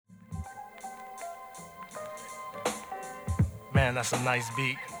Man, that's a nice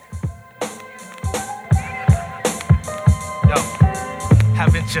beat. Yo,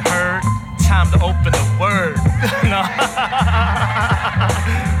 haven't you heard? Time to open the word. No.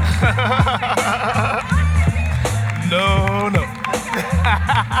 No.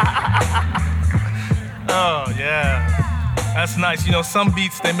 Oh, yeah. That's nice. You know, some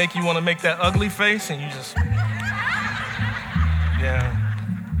beats, they make you want to make that ugly face, and you just, yeah.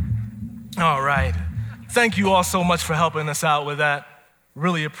 All right. Thank you all so much for helping us out with that.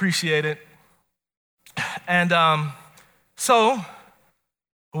 Really appreciate it. And so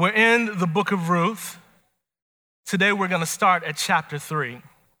we're in the book of Ruth. Today we're going to start at chapter 3.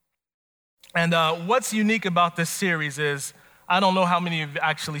 And what's unique about this series is, I don't know how many of you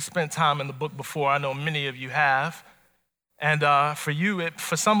actually spent time in the book before. I know many of you have. And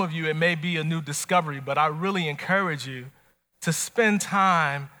for some of you, it may be a new discovery, but I really encourage you to spend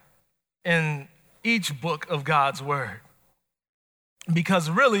time in each book of God's Word. Because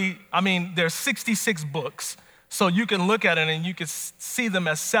really, there's 66 books, so you can look at it and you can see them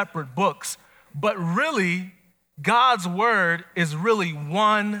as separate books. But really, God's Word is really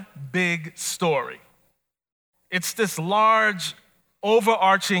one big story. It's this large,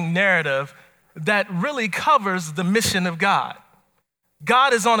 overarching narrative that really covers the mission of God.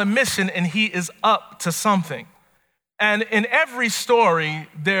 God is on a mission and he is up to something. And in every story,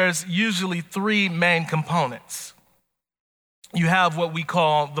 there's usually 3 main components. You have what we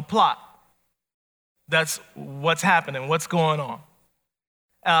call the plot. That's what's happening, what's going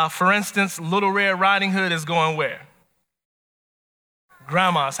on. For instance, Little Red Riding Hood is going where?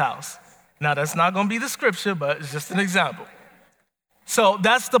 Grandma's house. Now, that's not going to be the scripture, but it's just an example. So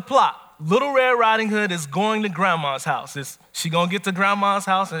that's the plot. Little Red Riding Hood is going to Grandma's house. Is she going to get to Grandma's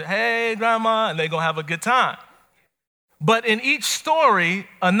house and, hey, Grandma, and they're going to have a good time. But in each story,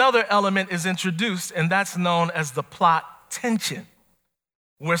 another element is introduced, and that's known as the plot tension,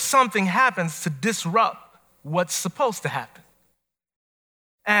 where something happens to disrupt what's supposed to happen.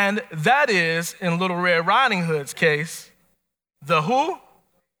 And that is, in Little Red Riding Hood's case, the who?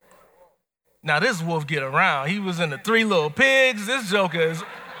 Now, this wolf get around. He was in the 3 Little Pigs. This joker is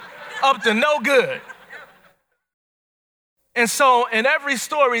up to no good. And so in every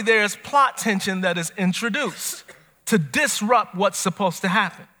story, there's plot tension that is introduced to disrupt what's supposed to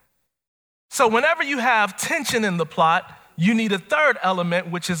happen. So whenever you have tension in the plot, you need a third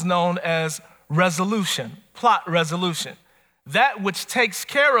element, which is known as resolution, plot resolution. That which takes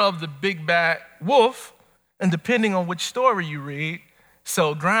care of the big bad wolf, and depending on which story you read,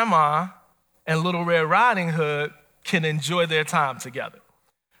 so Grandma and Little Red Riding Hood can enjoy their time together.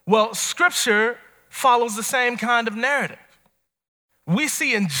 Well, Scripture follows the same kind of narrative. We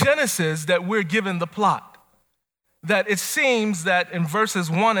see in Genesis that we're given the plot. That it seems that in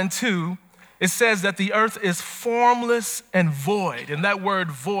verses 1 and 2, it says that the earth is formless and void. And that word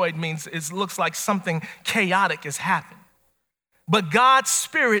void means it looks like something chaotic has happened. But God's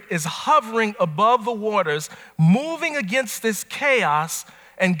Spirit is hovering above the waters, moving against this chaos.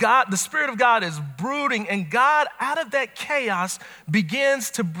 And God, the Spirit of God is brooding, and God, out of that chaos,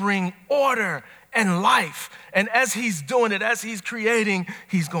 begins to bring order and life. And as he's doing it, as he's creating,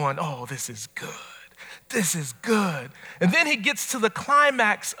 he's going, oh, this is good. This is good. And then he gets to the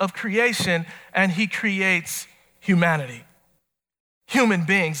climax of creation, and he creates humanity, human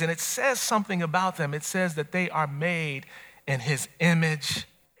beings. And it says something about them. It says that they are made in his image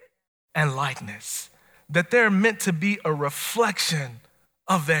and likeness, that they're meant to be a reflection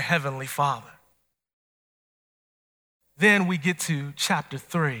of their heavenly Father. Then we get to chapter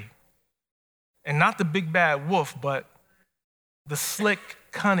 3, and not the big bad wolf, but the slick,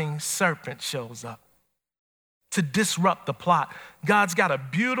 cunning serpent shows up to disrupt the plot. God's got a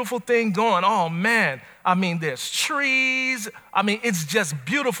beautiful thing going. Oh man, there's trees. It's just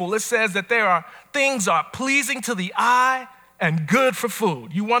beautiful. It says that things are pleasing to the eye and good for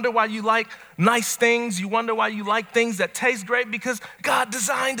food. You wonder why you like nice things. You wonder why you like things that taste great, because God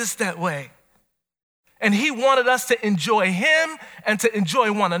designed us that way. And he wanted us to enjoy him and to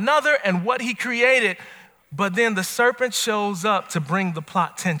enjoy one another and what he created. But then the serpent shows up to bring the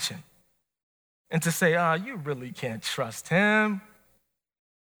plot tension and to say, you really can't trust him.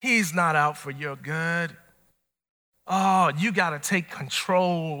 He's not out for your good. Oh, you got to take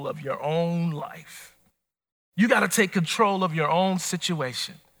control of your own life. You got to take control of your own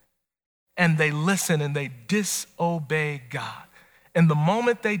situation. And they listen and they disobey God. And the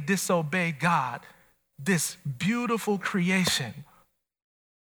moment they disobey God, this beautiful creation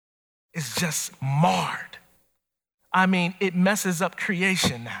is just marred. It messes up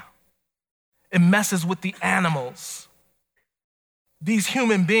creation now. It messes with the animals. these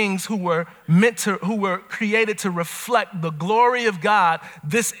human beings who were created to reflect the glory of God,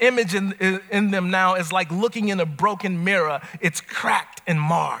 this image in them now is like looking in a broken mirror. It's cracked and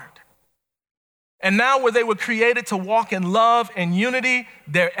marred. And now where they were created to walk in love and unity,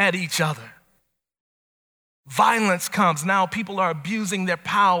 they're at each other. Violence comes. Now people are abusing their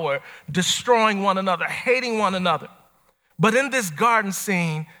power, destroying one another, hating one another. But in this garden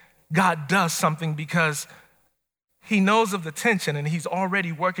scene, God does something because he knows of the tension and he's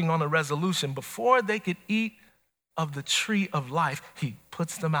already working on a resolution. Before they could eat of the tree of life, he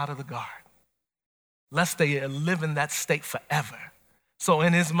puts them out of the garden, lest they live in that state forever. So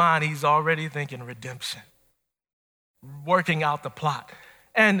in his mind, he's already thinking redemption, working out the plot.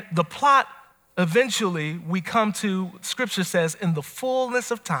 And the plot, eventually, we come to, Scripture says, in the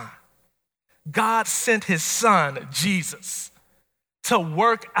fullness of time, God sent his son, Jesus, to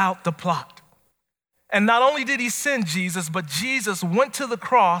work out the plot. And not only did he send Jesus, but Jesus went to the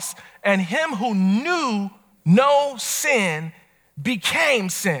cross, and him who knew no sin became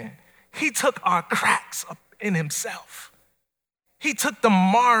sin. He took our cracks up in himself. He took the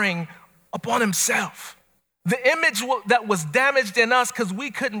marring upon himself. The image that was damaged in us because we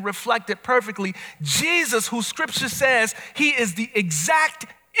couldn't reflect it perfectly. Jesus, who Scripture says he is the exact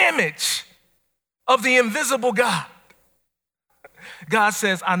image of the invisible God. God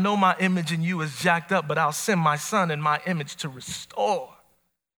says, I know my image in you is jacked up, but I'll send my son in my image to restore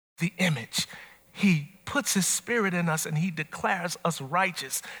the image. He puts his spirit in us and he declares us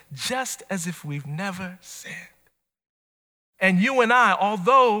righteous, just as if we've never sinned. And you and I,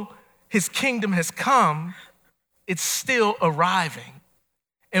 although his kingdom has come, it's still arriving.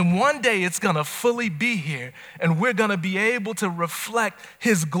 And one day it's gonna fully be here, and we're gonna be able to reflect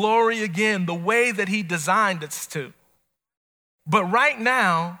his glory again the way that he designed us to. But right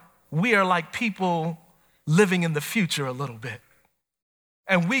now, we are like people living in the future a little bit.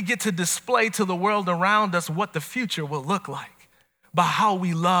 And we get to display to the world around us what the future will look like by how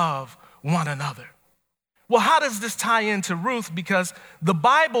we love one another. Well, how does this tie into Ruth? Because the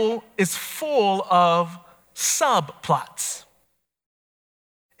Bible is full of subplots.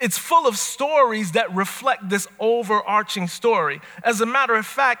 It's full of stories that reflect this overarching story. As a matter of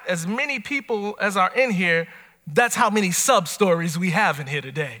fact, as many people as are in here, that's how many sub-stories we have in here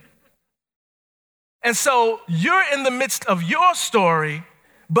today. And so you're in the midst of your story,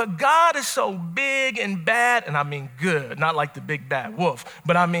 but God is so big and bad, and I mean good, not like the big bad wolf,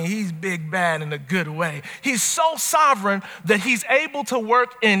 but I mean he's big bad in a good way. He's so sovereign that he's able to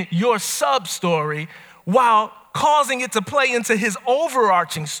work in your sub-story while causing it to play into his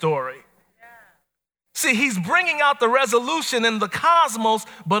overarching story. See, he's bringing out the resolution in the cosmos,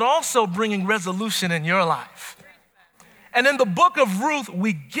 but also bringing resolution in your life. And in the book of Ruth,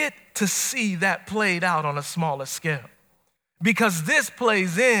 we get to see that played out on a smaller scale, because this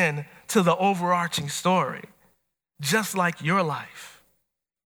plays in to the overarching story, just like your life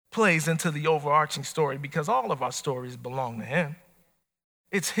plays into the overarching story, because all of our stories belong to him.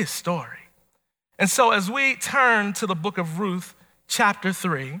 It's his story. And so as we turn to the book of Ruth, chapter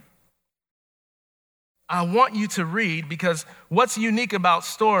 3, I want you to read, because what's unique about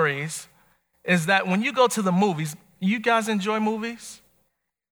stories is that when you go to the movies, you guys enjoy movies?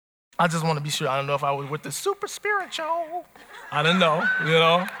 I just want to be sure. I don't know if I was with the super spiritual. I don't know, you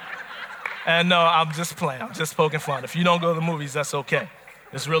know? And no, I'm just playing. I'm just poking fun. If you don't go to the movies, that's okay.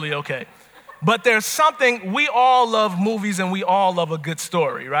 It's really okay. But there's something, we all love movies and we all love a good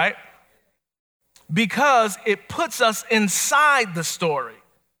story, right? Because it puts us inside the story.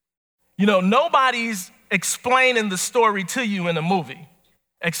 You know, nobody's explaining the story to you in a movie,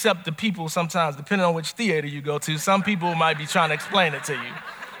 except the people sometimes, depending on which theater you go to, some people might be trying to explain it to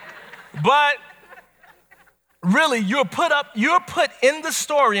you. But really, you're put in the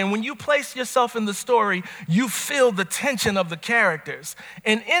story, and when you place yourself in the story, you feel the tension of the characters.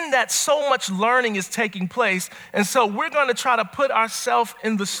 And in that, so much learning is taking place. And so we're going to try to put ourselves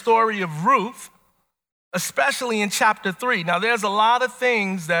in the story of Ruth, especially in chapter 3. Now, there's a lot of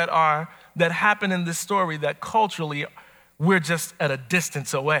things that happen in this story that culturally we're just at a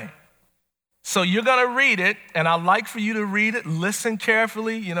distance away. So you're gonna read it, and I'd like for you to read it, listen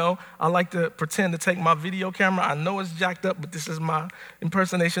carefully. You know, I like to pretend to take my video camera. I know it's jacked up, but this is my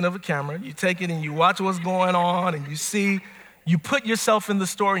impersonation of a camera. You take it and you watch what's going on, and you put yourself in the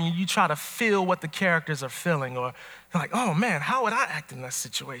story, and you try to feel what the characters are feeling, or you're like, oh man, how would I act in that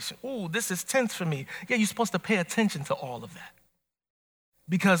situation? Ooh, this is tense for me. Yeah, you're supposed to pay attention to all of that,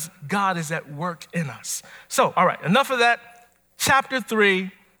 because God is at work in us. So, all right, enough of that. Chapter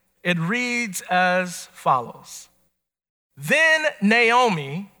 3, it reads as follows. Then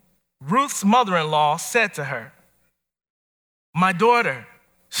Naomi, Ruth's mother-in-law, said to her, My daughter,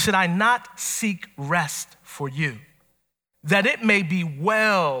 should I not seek rest for you, that it may be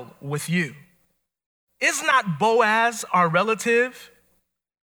well with you? Is not Boaz our relative,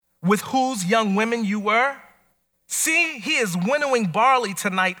 with whose young women you were? See, he is winnowing barley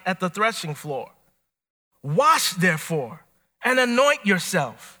tonight at the threshing floor. Wash, therefore, and anoint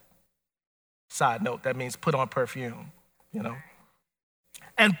yourself. Side note, that means put on perfume,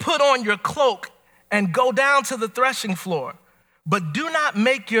 And put on your cloak and go down to the threshing floor. But do not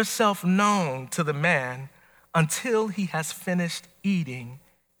make yourself known to the man until he has finished eating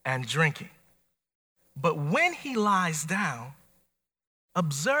and drinking. But when he lies down,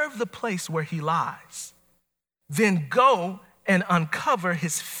 observe the place where he lies. Then go and uncover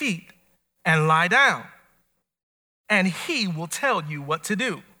his feet and lie down, and he will tell you what to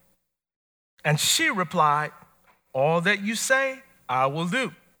do. And she replied, all that you say, I will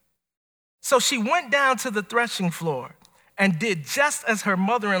do. So she went down to the threshing floor and did just as her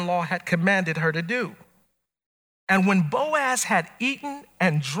mother-in-law had commanded her to do. And when Boaz had eaten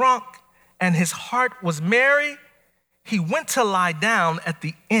and drunk, and his heart was merry, he went to lie down at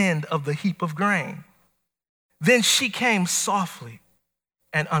the end of the heap of grain. Then she came softly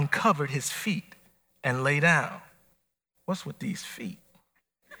and uncovered his feet and lay down. What's with these feet?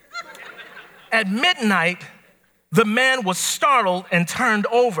 At midnight, the man was startled and turned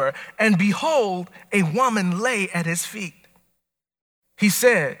over, and behold, a woman lay at his feet. He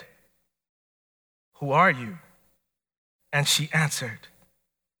said, who are you? And she answered,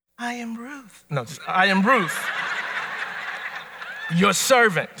 I am Ruth. I am Ruth, your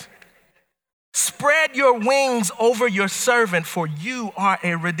servant. Spread your wings over your servant, for you are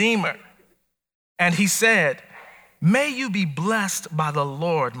a redeemer. And he said, may you be blessed by the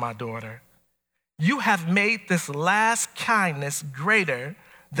Lord, my daughter. You have made this last kindness greater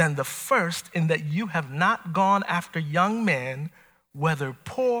than the first, in that you have not gone after young men, whether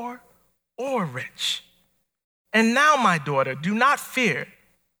poor or rich. And now, my daughter, do not fear.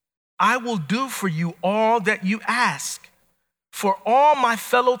 I will do for you all that you ask. For all my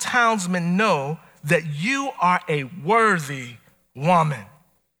fellow townsmen know that you are a worthy woman.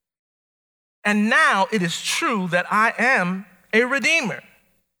 And now it is true that I am a redeemer.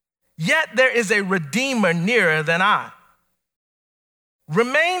 Yet there is a redeemer nearer than I.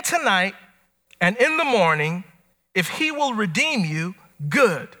 Remain tonight, and in the morning, if he will redeem you,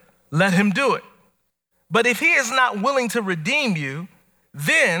 good, let him do it. But if he is not willing to redeem you,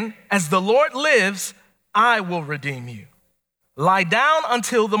 then, as the Lord lives, I will redeem you. Lie down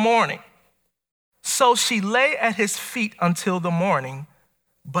until the morning. So she lay at his feet until the morning,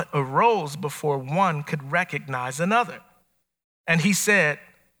 but arose before one could recognize another. And he said,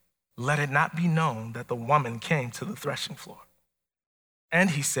 let it not be known that the woman came to the threshing floor.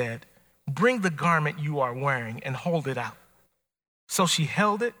 And he said, bring the garment you are wearing and hold it out. So she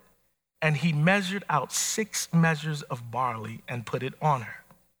held it, and he measured out 6 measures of barley and put it on her.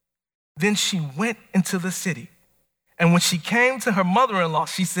 Then she went into the city. And when she came to her mother-in-law,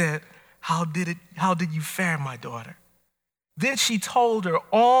 she said, how did you fare, my daughter? Then she told her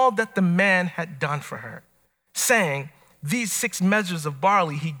all that the man had done for her, saying, these 6 measures of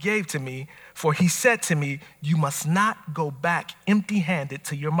barley he gave to me, for he said to me, you must not go back empty-handed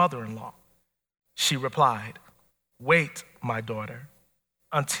to your mother-in-law. She replied, wait, my daughter,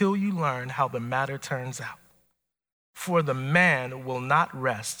 until you learn how the matter turns out. For the man will not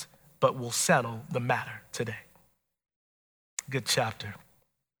rest, but will settle the matter today. Good chapter.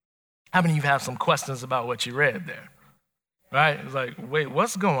 How many of you have some questions about what you read there? Right? It's like, wait,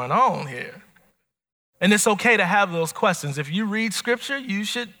 what's going on here? And it's okay to have those questions. If you read scripture,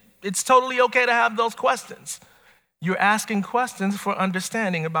 it's totally okay to have those questions. You're asking questions for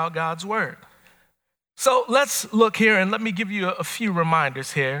understanding about God's word. So let's look here, and let me give you a few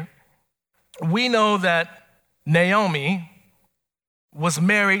reminders here. We know that Naomi was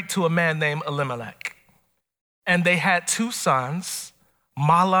married to a man named Elimelech, and they had 2 sons,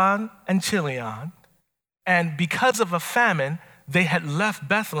 Mahlon and Chilion, and because of a famine, they had left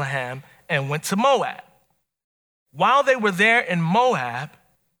Bethlehem and went to Moab. While they were there in Moab,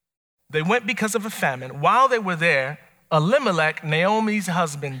 they went because of a famine. While they were there, Elimelech, Naomi's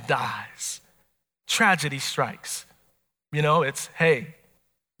husband, dies. Tragedy strikes. It's, hey,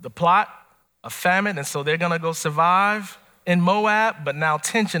 the plot, a famine, and so they're going to go survive in Moab, but now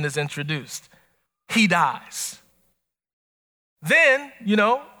tension is introduced. He dies. Then,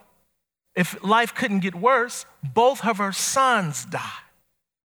 if life couldn't get worse, both of her sons die.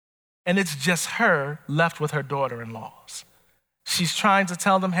 And it's just her left with her daughter-in-laws. She's trying to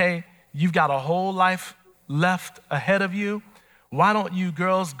tell them, hey, you've got a whole life left ahead of you. Why don't you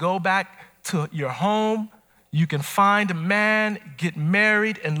girls go back to your home? You can find a man, get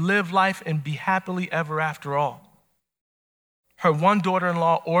married, and live life and be happily ever after all. Her one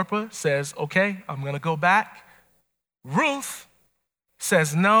daughter-in-law, Orpah, says, okay, I'm going to go back. Ruth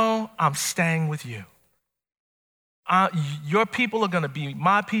says, no, I'm staying with you. Your people are going to be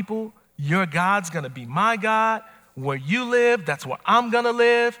my people. Your God's going to be my God. Where you live, that's where I'm going to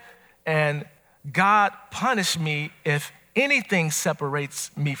live. And God, punish me if anything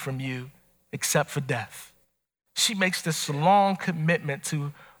separates me from you except for death. She makes this long commitment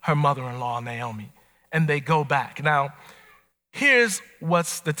to her mother-in-law, Naomi, and they go back. Now, here's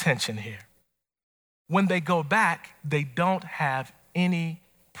what's the tension here. When they go back, they don't have any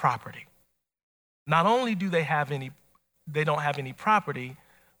property. Not only do they don't have any property,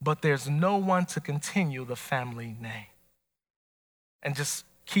 but there's no one to continue the family name. And just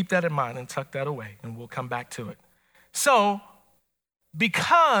keep that in mind and tuck that away, and we'll come back to it. So,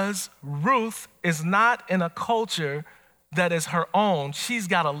 because Ruth is not in a culture that is her own, she's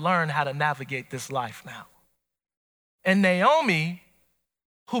got to learn how to navigate this life now. And Naomi,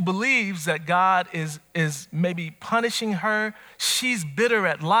 who believes that God is maybe punishing her, she's bitter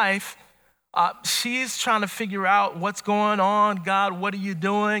at life. She's trying to figure out what's going on. God, what are you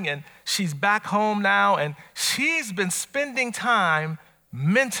doing? And she's back home now, and she's been spending time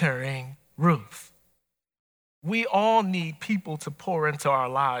mentoring Ruth. We all need people to pour into our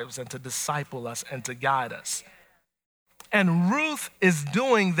lives and to disciple us and to guide us. And Ruth is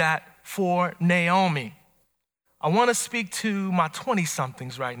doing that for Naomi. I want to speak to my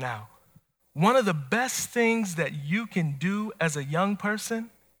 20-somethings right now. One of the best things that you can do as a young person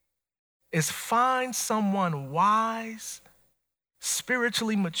is find someone wise,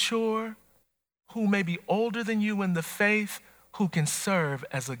 spiritually mature, who may be older than you in the faith, who can serve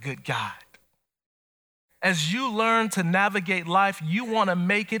as a good guide. As you learn to navigate life, you want to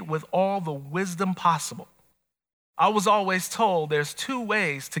make it with all the wisdom possible. I was always told there's two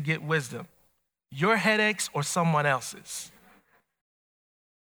ways to get wisdom: your headaches or someone else's.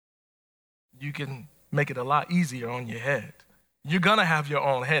 You can make it a lot easier on your head. You're gonna have your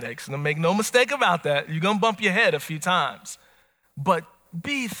own headaches, and make no mistake about that. You're gonna bump your head a few times. But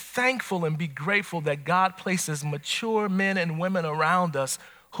be thankful and be grateful that God places mature men and women around us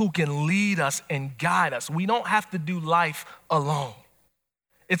who can lead us and guide us. We don't have to do life alone.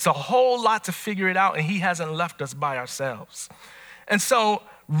 It's a whole lot to figure it out, and he hasn't left us by ourselves. And so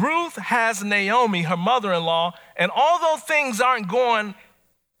Ruth has Naomi, her mother-in-law, and although things aren't going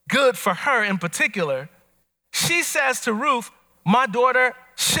good for her in particular, she says to Ruth, my daughter,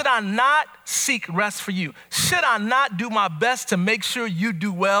 should I not seek rest for you? Should I not do my best to make sure you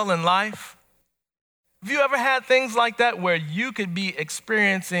do well in life? Have you ever had things like that where you could be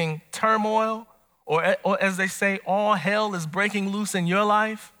experiencing turmoil, or as they say, all hell is breaking loose in your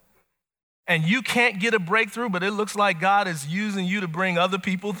life, and you can't get a breakthrough, but it looks like God is using you to bring other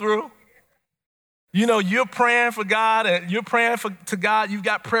people through? You know, you're praying for God, and you're praying to God, you've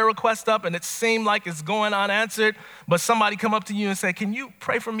got prayer requests up, and it seemed like it's going unanswered, but somebody come up to you and say, can you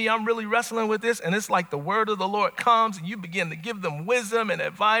pray for me? I'm really wrestling with this. And it's like the word of the Lord comes, and you begin to give them wisdom and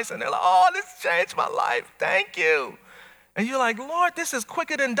advice, and they're like, oh, this changed my life. Thank you. And you're like, Lord, this is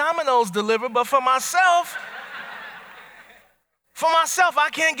quicker than Domino's delivered, but for myself, I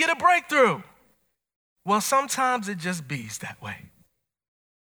can't get a breakthrough. Well, sometimes it just bees that way.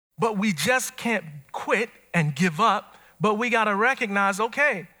 But we just can't quit and give up, but we got to recognize,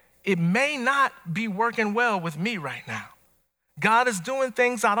 okay, it may not be working well with me right now. God is doing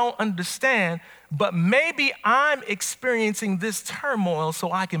things I don't understand, but maybe I'm experiencing this turmoil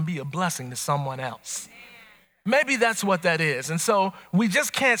so I can be a blessing to someone else. Maybe that's what that is. And so we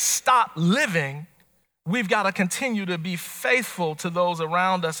just can't stop living. We've got to continue to be faithful to those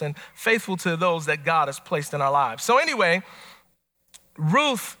around us and faithful to those that God has placed in our lives. So anyway,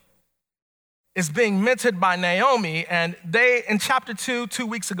 Ruth is being mentored by Naomi, and they, in chapter 2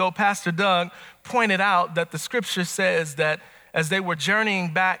 weeks ago, Pastor Doug pointed out that the scripture says that as they were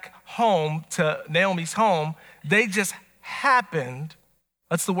journeying back home to Naomi's home, they just happened,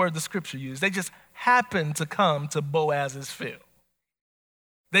 that's the word the scripture used, they just happened to come to Boaz's field.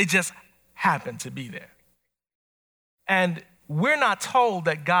 They just happened to be there. And we're not told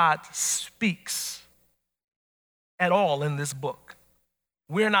that God speaks at all in this book.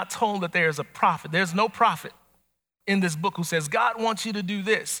 We're not told that there's a prophet. There's no prophet in this book who says, God wants you to do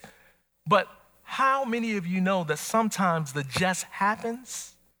this. But how many of you know that sometimes the just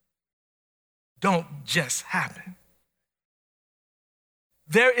happens don't just happen?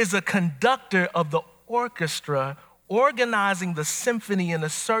 There is a conductor of the orchestra organizing the symphony in a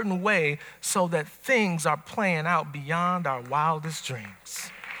certain way so that things are playing out beyond our wildest dreams.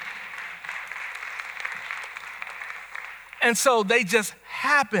 And so they just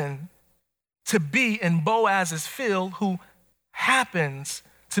happen to be in Boaz's field, who happens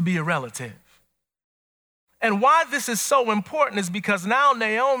to be a relative. And why this is so important is because now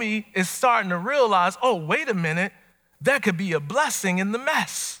Naomi is starting to realize, oh, wait a minute, there could be a blessing in the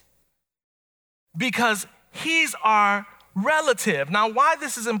mess because he's our relative. Now, why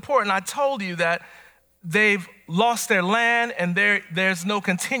this is important, I told you that they've lost their land and there's no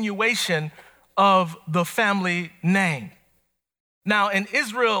continuation of the family name. Now, in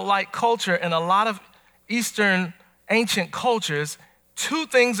Israelite culture and a lot of Eastern ancient cultures, two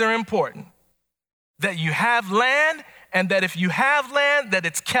things are important: that you have land, and that if you have land, that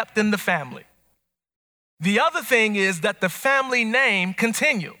it's kept in the family. The other thing is that the family name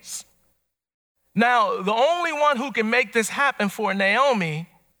continues. Now, the only one who can make this happen for Naomi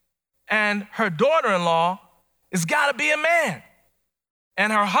and her daughter-in-law has got to be a man.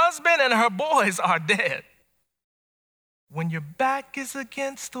 And her husband and her boys are dead. When your back is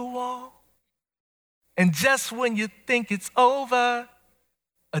against the wall, and just when you think it's over,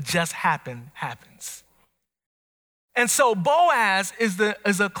 a just happens. And so Boaz is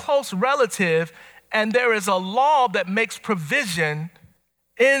a close relative, and there is a law that makes provision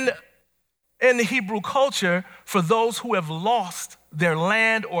in the Hebrew culture for those who have lost their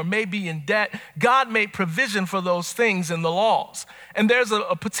land or may be in debt. God made provision for those things in the laws. And there's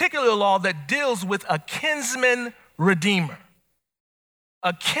a particular law that deals with a kinsman redeemer.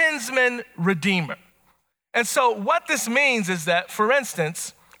 A kinsman redeemer. And so what this means is that, for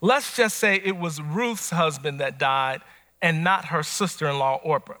instance, let's just say it was Ruth's husband that died and not her sister-in-law,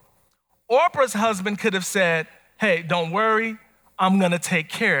 Orpah. Orpah's husband could have said, hey, don't worry, I'm gonna take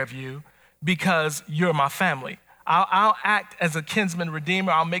care of you because you're my family. I'll act as a kinsman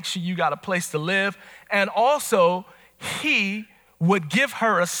redeemer. I'll make sure you got a place to live. And also, he would give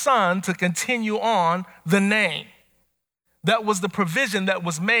her a son to continue on the name. That was the provision that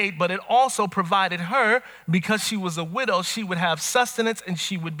was made, but it also provided her, because she was a widow, she would have sustenance and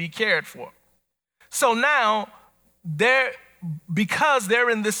she would be cared for. So now, because they're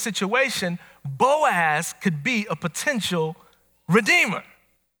in this situation, Boaz could be a potential redeemer.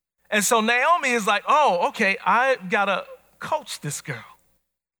 And so Naomi is like, oh, okay, I gotta coach this girl.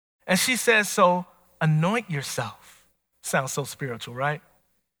 And she says, so anoint yourself. Sounds so spiritual, right?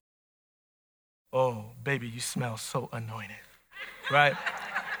 Oh, baby, you smell so anointed, right?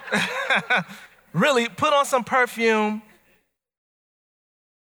 Really, put on some perfume.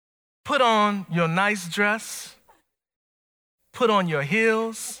 Put on your nice dress. Put on your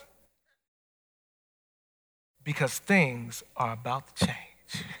heels. Because things are about to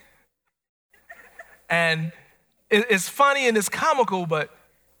change. And it's funny and it's comical, but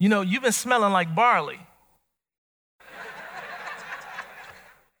you know, you've been smelling like barley.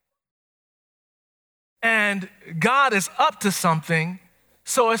 And God is up to something,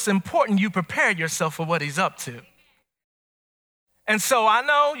 so it's important you prepare yourself for what he's up to. And so I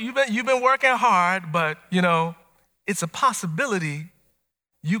know you've been working hard, but you know, it's a possibility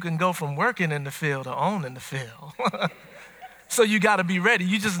you can go from working in the field to owning the field. So you gotta be ready.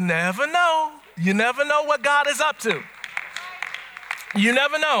 You just never know. You never know what God is up to. You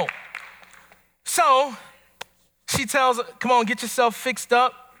never know. So she tells her, come on, get yourself fixed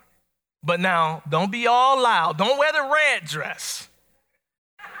up. But now, don't be all loud. Don't wear the red dress.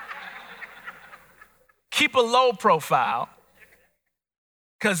 Keep a low profile.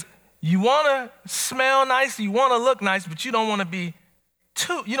 Because you want to smell nice, you want to look nice, but you don't want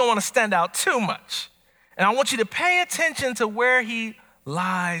to stand out too much. And I want you to pay attention to where he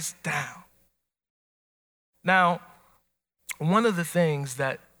lies down. Now, one of the things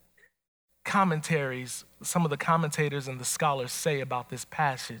that some of the commentators and the scholars say about this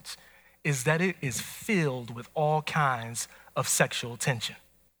passage is that it is filled with all kinds of sexual tension.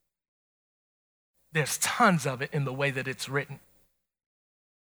 There's tons of it in the way that it's written.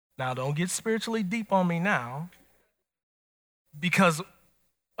 Now, don't get spiritually deep on me now, because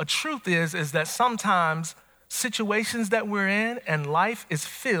a truth is that sometimes situations that we're in and life is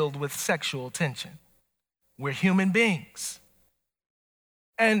filled with sexual tension. We're human beings.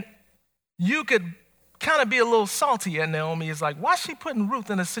 And you could kind of be a little salty at Naomi. Is like, why is she putting Ruth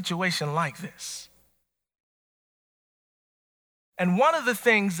in a situation like this? And one of the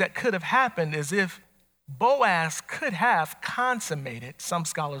things that could have happened is if Boaz could have consummated, some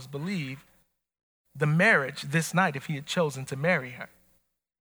scholars believe, the marriage this night if he had chosen to marry her.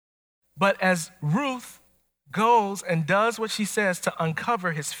 But as Ruth goes and does what she says to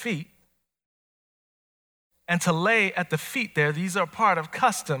uncover his feet and to lay at the feet there, these are part of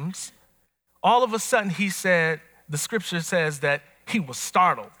customs, all of a sudden he said, the scripture says that he was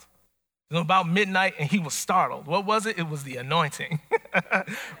startled. It was about midnight, and he was startled. What was it? It was the anointing.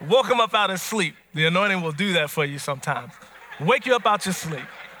 Woke him up out of sleep. The anointing will do that for you sometimes. Wake you up out your sleep.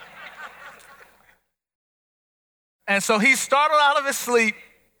 And so he's startled out of his sleep,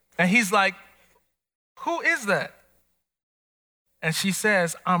 and he's like, who is that? And she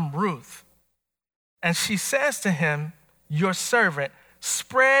says, I'm Ruth. And she says to him, your servant,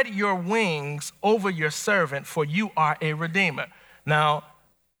 spread your wings over your servant, for you are a redeemer. Now,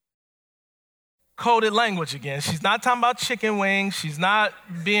 coded language again. She's not talking about chicken wings. She's not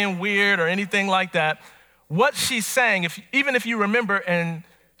being weird or anything like that. What she's saying, even if you remember in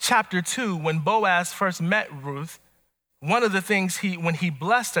chapter 2, when Boaz first met Ruth, one of the things when he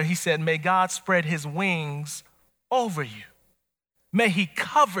blessed her, he said, may God spread his wings over you. May he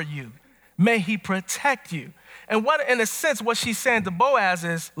cover you. May he protect you. And in a sense, what she's saying to Boaz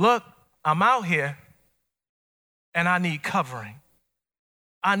is, look, I'm out here and I need covering.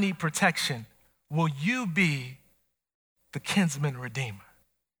 I need protection. Will you be the kinsman redeemer?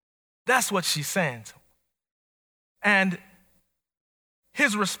 That's what she's saying to him. And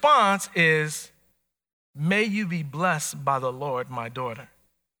his response is, may you be blessed by the Lord, my daughter.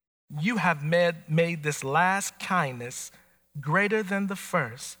 You have made this last kindness greater than the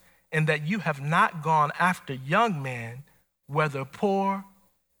first, in that you have not gone after young men, whether poor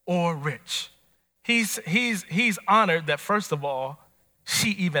or rich. He's honored that, first of all,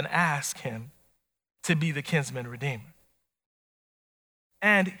 she even asked him to be the kinsman redeemer.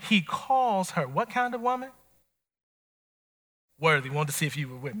 And he calls her, what kind of woman? Worthy. Wanted to see if you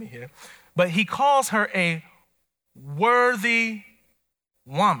were with me here. But he calls her a worthy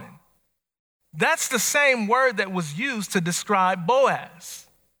woman. That's the same word that was used to describe Boaz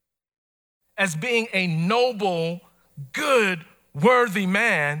as being a noble, good, worthy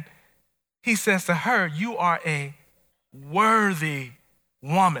man. He says to her, you are a worthy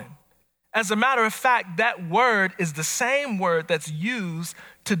woman. As a matter of fact, that word is the same word that's used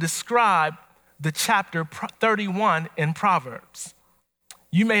to describe the chapter 31 in Proverbs.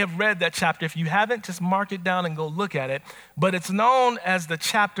 You may have read that chapter. If you haven't, just mark it down and go look at it. But it's known as the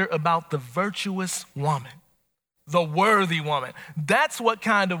chapter about the virtuous woman, the worthy woman. That's what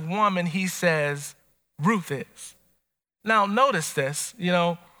kind of woman he says Ruth is. Now, notice this,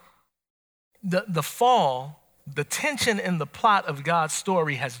 the fall, the tension in the plot of God's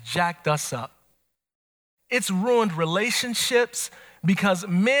story has jacked us up. It's ruined relationships because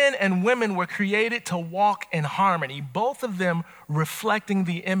men and women were created to walk in harmony, both of them reflecting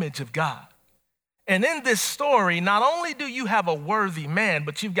the image of God. And in this story, not only do you have a worthy man,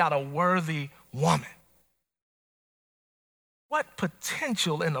 but you've got a worthy woman. What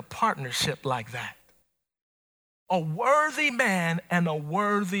potential in a partnership like that? A worthy man and a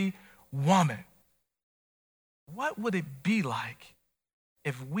worthy woman. What would it be like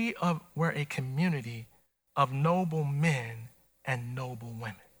if we were a community of noble men and noble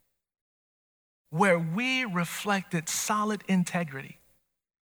women, where we reflected solid integrity?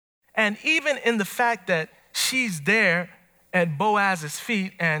 And even in the fact that she's there at Boaz's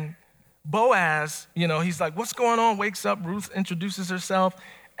feet, and Boaz, he's like, what's going on? Wakes up, Ruth introduces herself,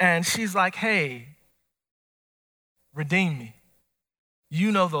 and she's like, hey, redeem me.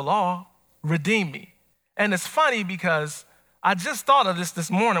 You know the law, redeem me. And it's funny because I just thought of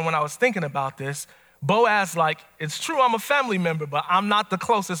this morning when I was thinking about this. Boaz, it's true I'm a family member, but I'm not the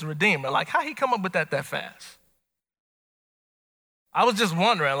closest redeemer. How he come up with that fast? I was just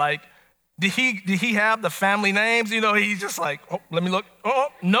wondering, did he have the family names? He's just let me look. Oh,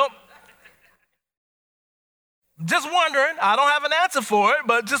 nope. Just wondering. I don't have an answer for it,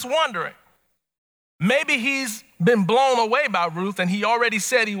 but just wondering. Maybe he's been blown away by Ruth, and he already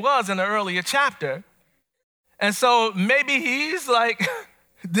said he was in an earlier chapter. And so maybe he's like,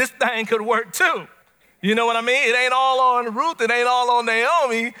 this thing could work too. You know what I mean? It ain't all on Ruth. It ain't all on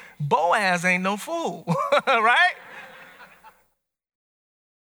Naomi. Boaz ain't no fool, right?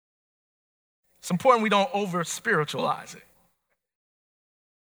 It's important we don't over-spiritualize it.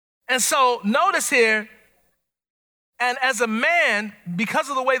 And so notice here, and as a man, because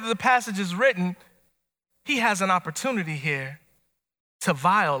of the way that the passage is written, he has an opportunity here to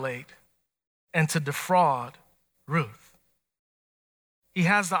violate and to defraud Ruth. He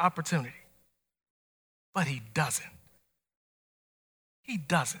has the opportunity. But he doesn't. He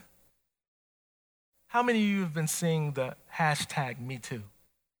doesn't. How many of you have been seeing the hashtag #MeToo,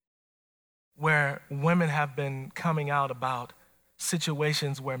 where women have been coming out about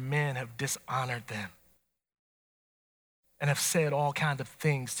situations where men have dishonored them and have said all kinds of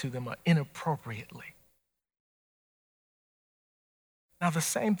things to them inappropriately? Now, the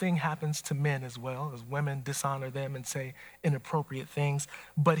same thing happens to men as well, as women dishonor them and say inappropriate things.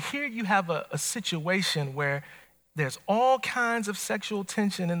 But here you have a situation where there's all kinds of sexual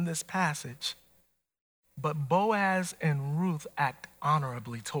tension in this passage, but Boaz and Ruth act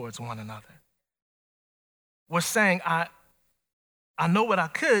honorably towards one another. We're saying, I know what I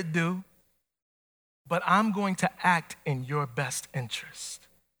could do, but I'm going to act in your best interest.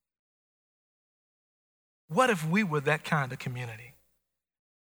 What if we were that kind of community?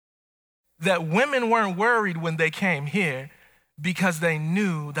 That women weren't worried when they came here because they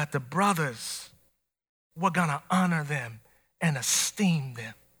knew that the brothers were gonna honor them and esteem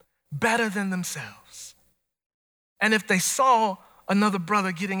them better than themselves. And if they saw another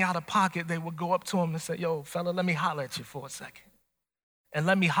brother getting out of pocket, they would go up to him and say, yo, fella, let me holler at you for a second. And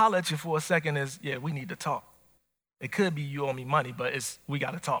let me holler at you for a second is, yeah, we need to talk. It could be you owe me money, but we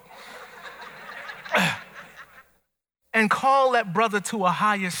gotta talk. And call that brother to a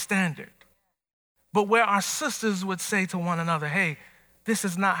higher standard. But where our sisters would say to one another, hey, this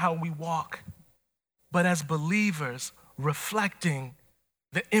is not how we walk, but as believers reflecting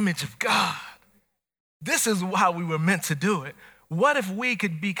the image of God. This is how we were meant to do it. What if we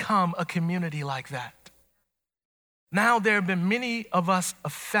could become a community like that? Now there have been many of us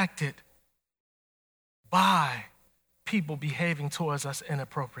affected by people behaving towards us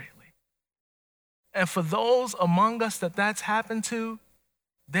inappropriately. And for those among us that that's happened to,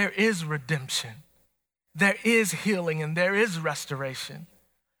 there is redemption, there is healing, and there is restoration.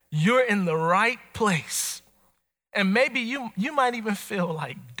 You're in the right place. And maybe you might even feel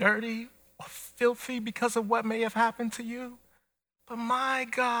like dirty or filthy because of what may have happened to you. But my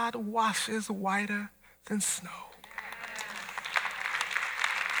God washes whiter than snow.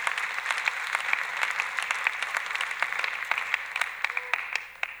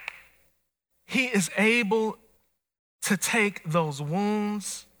 He is able to take those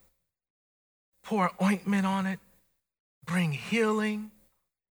wounds, pour ointment on it, bring healing,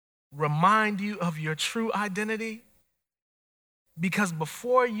 remind you of your true identity. Because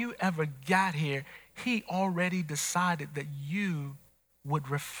before you ever got here, he already decided that you would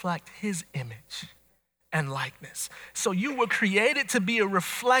reflect his image and likeness. So you were created to be a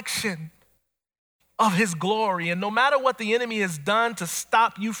reflection of his glory. And no matter what the enemy has done to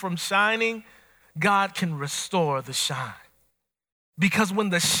stop you from shining, God can restore the shine. Because when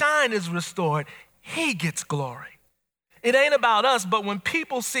the shine is restored, he gets glory. It ain't about us, but when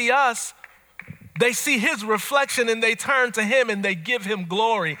people see us, they see his reflection and they turn to him and they give him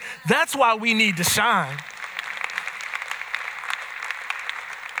glory. That's why we need to shine.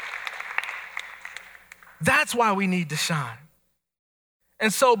 That's why we need to shine.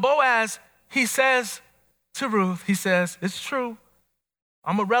 And so Boaz, he says to Ruth, he says, it's true,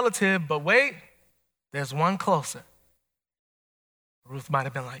 I'm a relative, but wait, there's one closer. Ruth might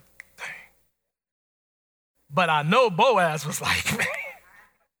have been like, dang. But I know Boaz was like, man,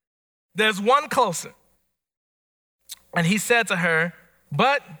 there's one closer. And he said to her,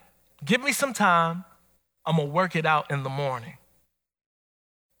 but give me some time. I'm going to work it out in the morning.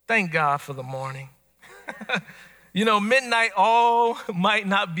 Thank God for the morning. Midnight all might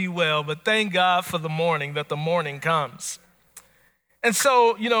not be well, but thank God for the morning, that the morning comes. And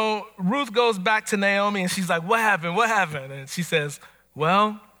so, Ruth goes back to Naomi and she's like, what happened? And she says,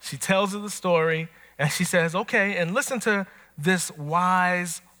 well, she tells her the story and she says, okay, and listen to this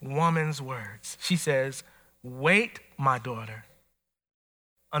wise woman's words. She says, wait, my daughter,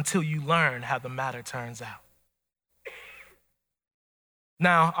 until you learn how the matter turns out.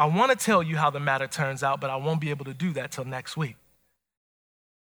 Now, I want to tell you how the matter turns out, but I won't be able to do that till next week.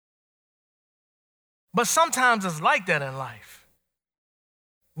 But sometimes it's like that in life.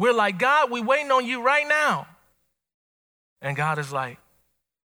 We're like, God, we're waiting on you right now. And God is like,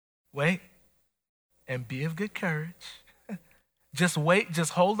 wait and be of good courage. Just wait,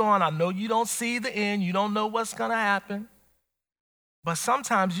 just hold on. I know you don't see the end. You don't know what's going to happen. But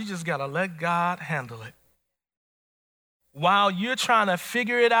sometimes you just got to let God handle it. While you're trying to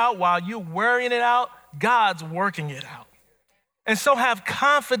figure it out, while you're worrying it out, God's working it out. And so have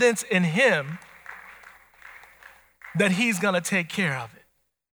confidence in him that he's going to take care of it.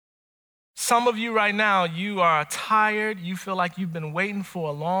 Some of you right now, you are tired. You feel like you've been waiting for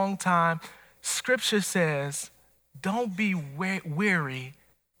a long time. Scripture says, don't be weary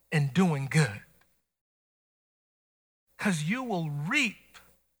in doing good, because you will reap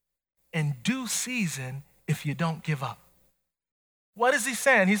in due season if you don't give up. What is he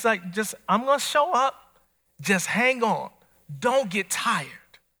saying? He's like, I'm going to show up. Just hang on. Don't get tired.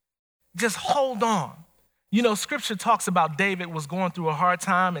 Just hold on. Scripture talks about David was going through a hard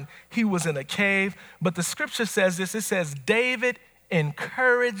time and he was in a cave, but the scripture says this. It says, David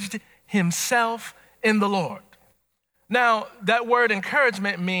encouraged himself in the Lord. Now, that word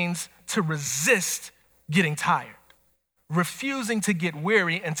encouragement means to resist getting tired, refusing to get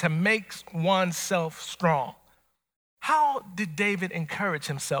weary, and to make oneself strong. How did David encourage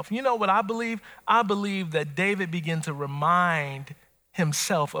himself? You know what I believe? I believe that David began to remind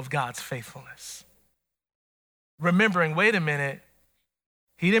himself of God's faithfulness. Remembering, wait a minute,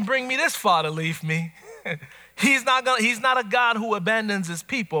 he didn't bring me this far to leave me. He's not a God who abandons his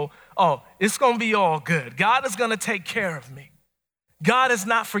people. Oh, it's going to be all good. God is going to take care of me. God has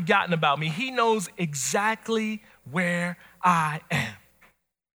not forgotten about me. He knows exactly where I am.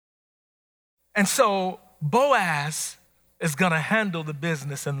 And so Boaz is going to handle the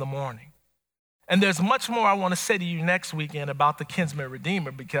business in the morning. And there's much more I want to say to you next weekend about the kinsman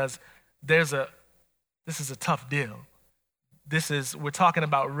redeemer, because this is a tough deal. We're talking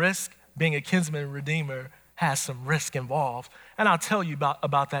about risk. Being a kinsman redeemer has some risk involved. And I'll tell you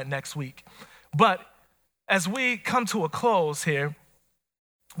about that next week. But as we come to a close here,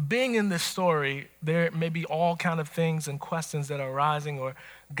 being in this story, there may be all kind of things and questions that are arising, or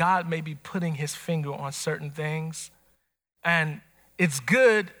God may be putting his finger on certain things. And it's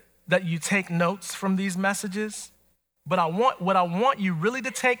good that you take notes from these messages, but what I want you really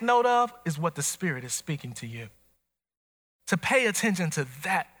to take note of is what the Spirit is speaking to you. To pay attention to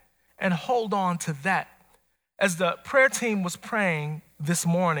that and hold on to that. As the prayer team was praying this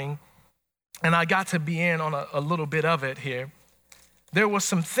morning, and I got to be in on a little bit of it here, there were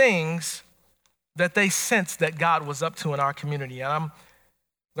some things that they sensed that God was up to in our community. And I'm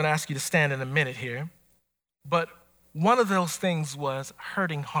going to ask you to stand in a minute here. But one of those things was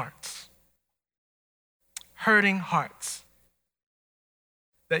hurting hearts. Hurting hearts.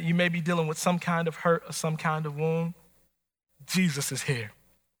 That you may be dealing with some kind of hurt or some kind of wound. Jesus is here.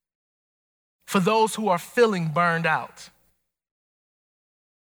 For those who are feeling burned out.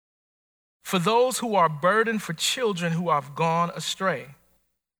 For those who are burdened, for children who have gone astray.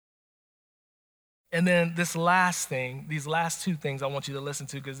 And then these last two things I want you to listen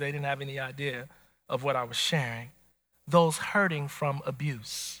to, because they didn't have any idea of what I was sharing. Those hurting from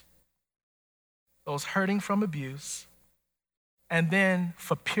abuse. Those hurting from abuse. And then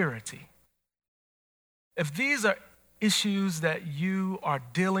for purity. If these are issues that you are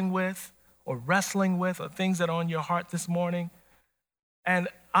dealing with or wrestling with, or things that are on your heart this morning, and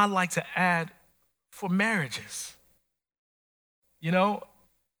I'd like to add for marriages. You know,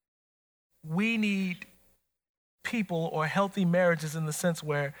 we need people or healthy marriages in the sense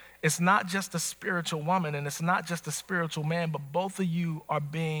where it's not just a spiritual woman and it's not just a spiritual man, but both of you are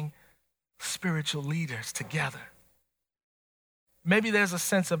being spiritual leaders together. Maybe there's a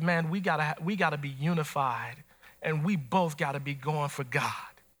sense of, man, we gotta be unified, and we both gotta be going for God.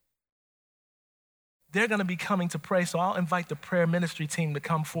 They're going to be coming to pray, so I'll invite the prayer ministry team to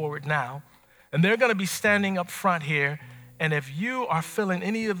come forward now. And they're going to be standing up front here. And if you are feeling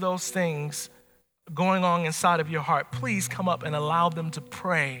any of those things going on inside of your heart, please come up and allow them to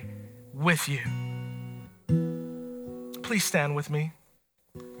pray with you. Please stand with me.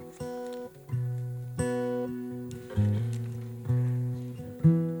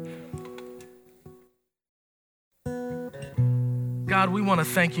 God, we want to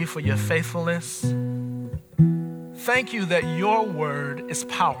thank you for your faithfulness. Thank you that your word is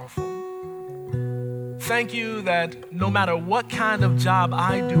powerful. Thank you that no matter what kind of job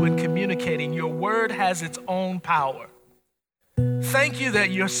I do in communicating, your word has its own power. Thank you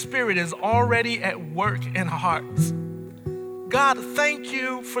that your Spirit is already at work in hearts. God, thank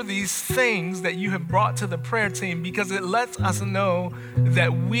you for these things that you have brought to the prayer team, because it lets us know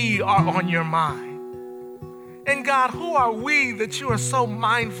that we are on your mind. And God, who are we that you are so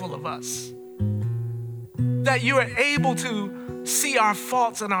mindful of us? That you are able to see our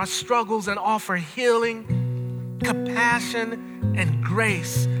faults and our struggles and offer healing, compassion, and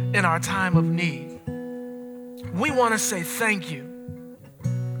grace in our time of need. We want to say thank you.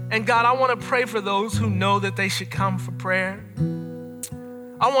 And God, I want to pray for those who know that they should come for prayer.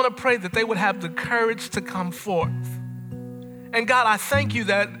 I want to pray that they would have the courage to come forth. And God, I thank you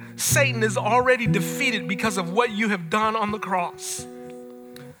that Satan is already defeated because of what you have done on the cross.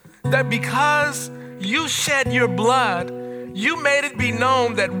 That because you shed your blood, you made it be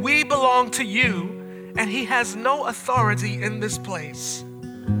known that we belong to you, and he has no authority in this place.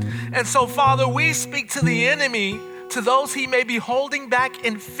 And so, Father, we speak to the enemy, to those he may be holding back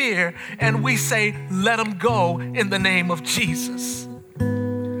in fear, and we say, let him go in the name of Jesus.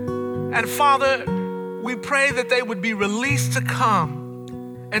 And Father, we pray that they would be released to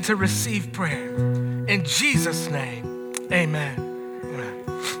come and to receive prayer. In Jesus' name, amen.